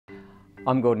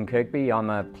I'm Kirkby.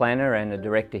 I'm a planner and a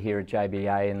director here at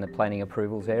JBA in the planning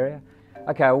approvals area.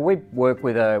 Okay, well, we've worked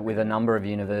with a number of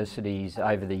universities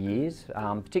over the years,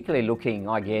 particularly looking,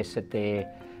 I guess, at their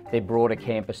broader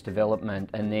campus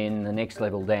development, and then the next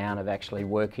level down of actually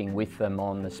working with them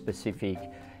on the specific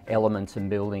elements and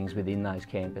buildings within those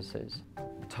campuses.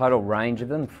 Total range of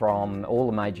them from all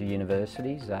the major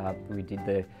universities. We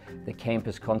did the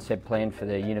campus concept plan for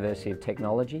the University of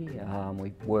Technology.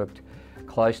 We worked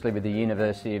closely with the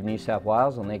University of New South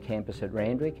Wales on their campus at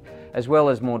Randwick, as well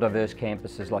as more diverse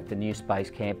campuses like the New Space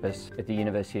campus at the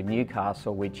University of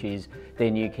Newcastle, which is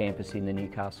their new campus in the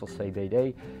Newcastle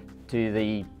CBD, to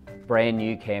the brand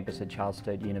new campus at Charles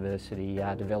Sturt University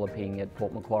developing at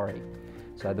Port Macquarie.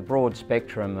 So the broad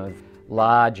spectrum of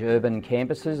large urban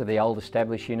campuses of the old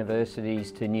established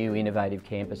universities to new innovative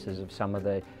campuses of some of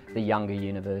the younger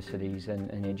universities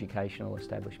and educational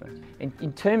establishments.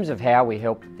 In terms of how we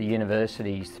help the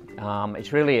universities,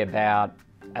 it's really about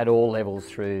at all levels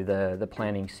through the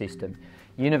planning system.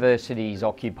 Universities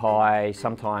occupy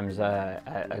sometimes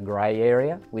a grey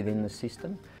area within the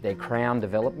system. They're Crown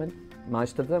development,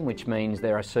 most of them, which means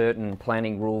there are certain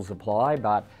planning rules apply,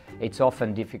 but it's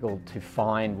often difficult to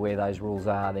find where those rules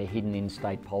are. They're hidden in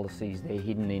state policies, they're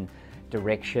hidden in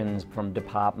directions from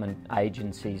department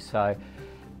agencies. So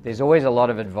there's always a lot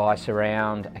of advice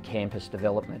around a campus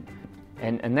development.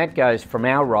 And that goes from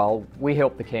our role. We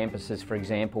help the campuses, for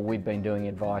example, we've been doing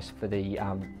advice for the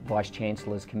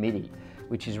Vice-Chancellors Committee,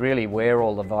 which is really where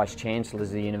all the Vice-Chancellors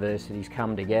of the universities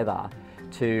come together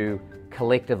to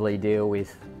collectively deal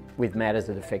with matters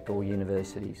that affect all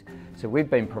universities. So we've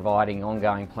been providing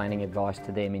ongoing planning advice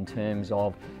to them in terms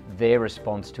of their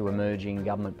response to emerging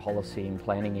government policy in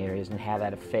planning areas and how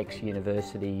that affects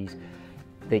universities,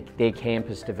 their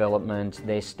campus development,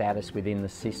 their status within the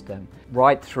system,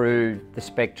 right through the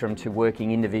spectrum to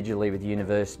working individually with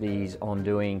universities on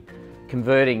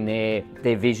converting their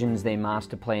visions, their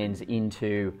master plans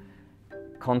into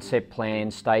concept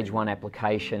plans, stage 1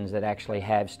 applications that actually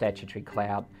have statutory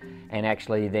clout and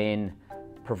actually then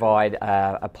provide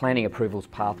a planning approvals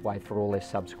pathway for all their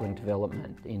subsequent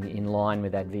development in line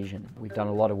with that vision. We've done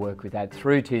a lot of work with that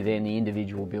through to then the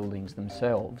individual buildings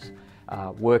themselves,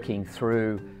 working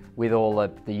through with all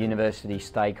the university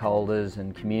stakeholders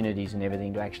and communities and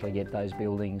everything to actually get those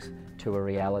buildings to a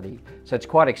reality. So it's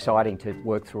quite exciting to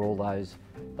work through all those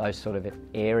sort of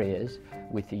areas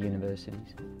with the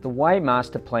universities. The way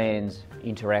master plans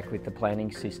interact with the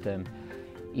planning system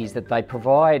is that they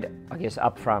provide, I guess,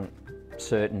 upfront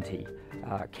certainty.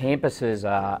 Campuses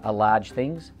are large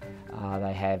things.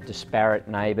 They have disparate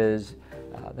neighbours.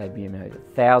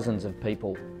 Thousands of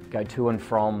people go to and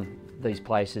from these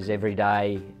places every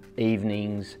day,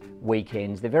 evenings,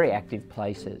 weekends. They're very active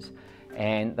places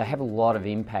and they have a lot of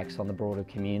impacts on the broader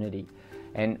community.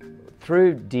 And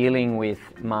through dealing with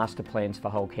master plans for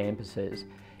whole campuses,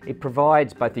 it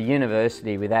provides both the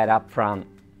university with that upfront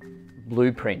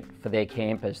blueprint for their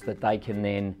campus that they can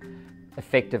then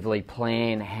effectively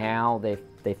plan how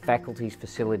their faculties,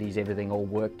 facilities, everything all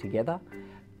work together.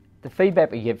 The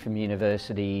feedback we get from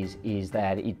universities is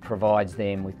that it provides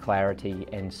them with clarity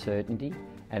and certainty,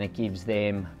 and it gives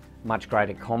them much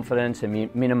greater confidence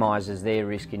and minimises their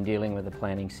risk in dealing with the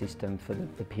planning system for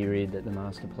the period that the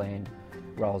master plan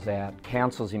rolls out.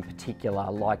 Councils in particular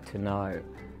like to know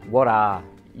what are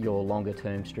your longer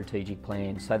term strategic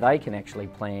plans so they can actually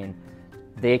plan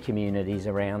their communities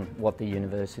around what the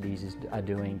universities are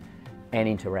doing and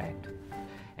interact.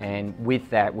 And with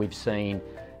that we've seen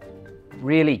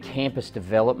really campus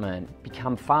development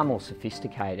become far more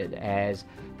sophisticated as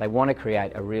they want to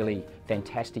create a really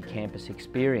fantastic campus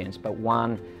experience, but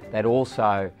one that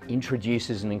also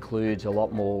introduces and includes a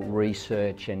lot more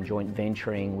research and joint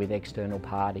venturing with external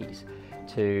parties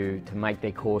to make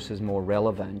their courses more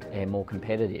relevant and more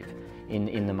competitive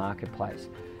in the marketplace.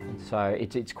 And so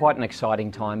it's quite an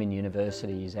exciting time in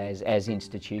universities as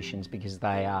institutions, because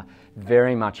they are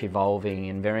very much evolving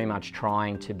and very much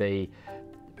trying to be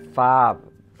far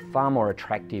more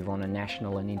attractive on a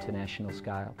national and international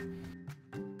scale.